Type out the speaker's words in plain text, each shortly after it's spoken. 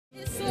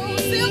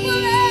simple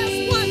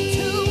as 1,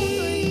 2,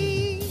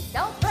 3.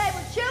 Don't play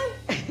with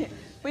you.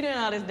 We doing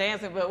all this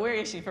dancing, but where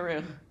is she for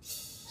real?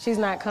 She's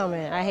not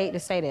coming. I hate to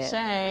say that.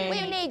 Shame.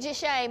 We need your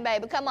shame,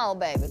 baby. Come on,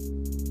 baby.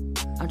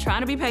 I'm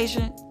trying to be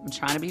patient. I'm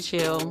trying to be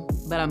chill,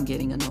 but I'm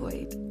getting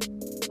annoyed.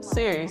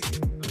 Serious.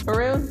 For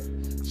real?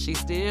 She's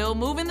still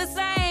moving the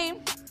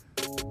same.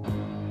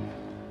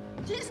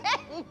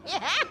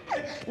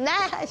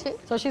 Nah.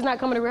 So she's not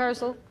coming to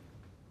rehearsal?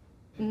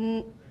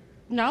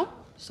 No.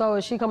 So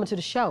is she coming to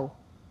the show?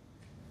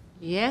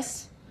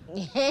 Yes.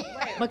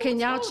 But can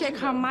y'all check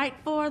her mic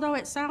for her, though,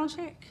 at sound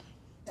check?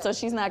 So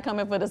she's not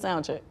coming for the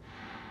sound check?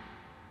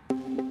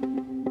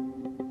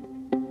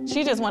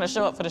 She just want to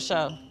show up for the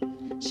show.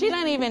 She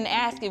didn't even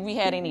ask if we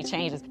had any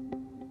changes.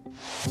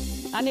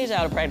 I need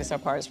y'all to practice her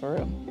parts for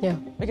real. Yeah.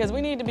 Because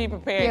we need to be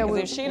prepared,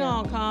 because if she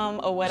don't come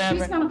or whatever.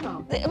 She's gonna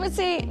come. But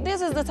see,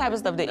 this is the type of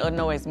stuff that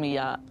annoys me,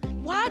 y'all.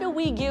 Why do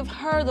we give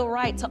her the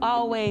right to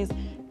always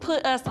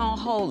put us on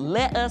hold,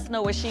 let us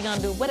know what she gonna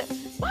do?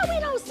 Why we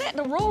don't set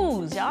the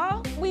rules,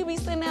 y'all? We be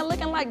sitting there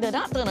looking like the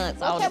dunce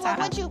all the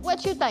time. Okay, well,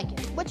 what you thinking?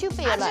 What you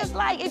feel like? I just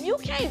like, if you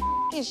can't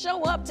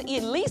show up to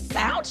at least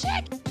sound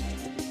check.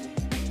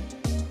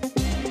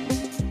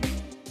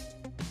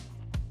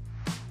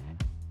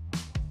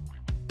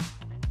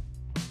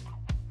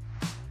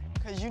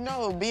 Cause you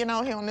know, being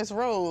out here on this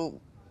road,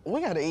 we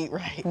gotta eat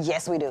right.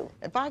 Yes, we do.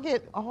 If I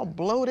get all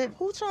bloated,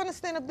 who's trying to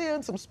stand up there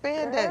in some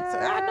spandex?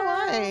 I know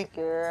I ain't.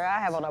 Girl, I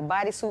have on a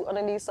bodysuit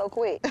underneath so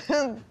quick.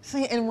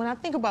 See, and when I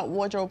think about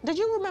wardrobe, did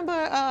you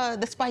remember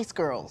the Spice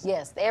Girls?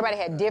 Yes, everybody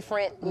had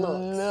different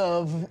looks.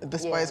 Love the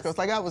Spice Girls.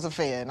 Like, I was a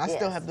fan. I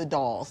still have the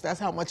dolls. That's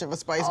how much of a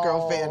Spice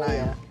Girl fan I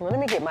am. Well, let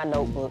me get my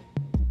notebook.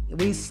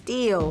 We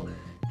still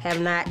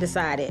have not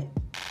decided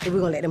if we're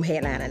gonna let them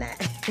headline or not.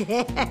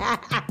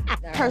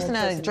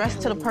 Personality, dress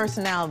to the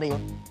personality.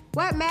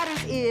 What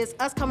matters is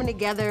us coming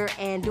together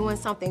and doing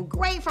something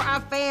great for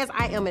our fans.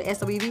 I am an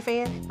SWV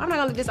fan. I'm not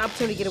gonna let this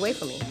opportunity get away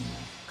from me,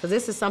 because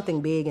this is something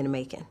big in the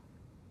making.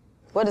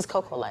 What is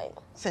Coko like?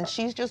 Since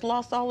she's just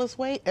lost all this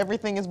weight,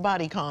 everything is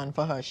bodycon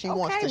for her. She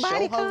wants to show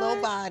her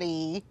little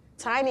body.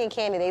 Tiny and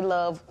Kandi, they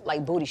love,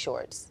 like, booty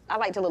shorts. I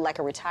like to look like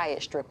a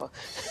retired stripper.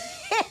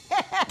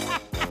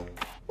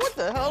 What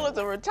the hell does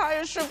a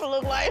retired stripper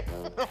look like?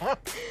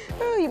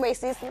 Ooh, you may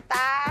see some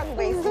thighs, you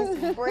may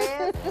see some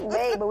breasts,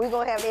 babe, but we're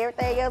gonna have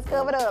everything else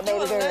covered up,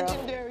 baby girl.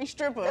 Legendary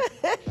stripper.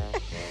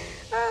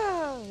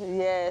 Oh,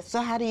 yes. So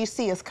how do you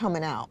see us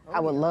coming out? I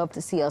would love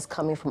to see us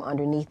coming from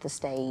underneath the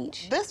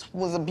stage. This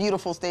was a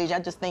beautiful stage. I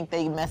just think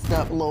they messed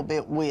up a little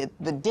bit with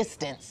the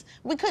distance.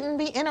 We couldn't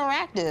be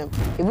interactive.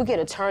 If we get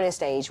a turning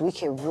stage, we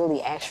can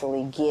really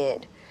actually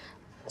get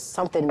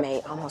something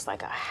made almost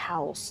like a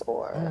house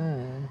or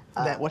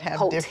that would have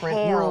hotel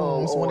different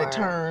rooms when it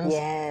turns.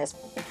 Yes.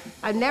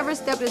 I never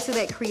stepped into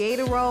that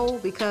creator role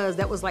because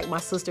that was like my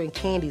sister and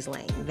Kandi's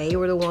lane. They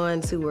were the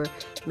ones who were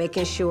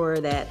making sure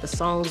that the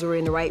songs were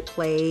in the right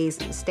place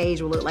and the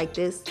stage would look like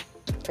this.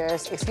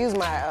 First, excuse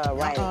my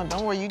writing.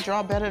 Don't worry, you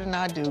draw better than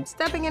I do.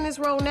 Stepping in this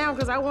role now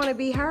because I want to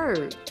be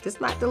heard.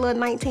 This not the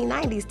little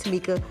 1990s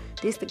Tamika,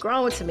 this the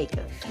grown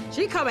Tamika.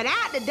 She coming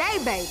out today,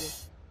 baby.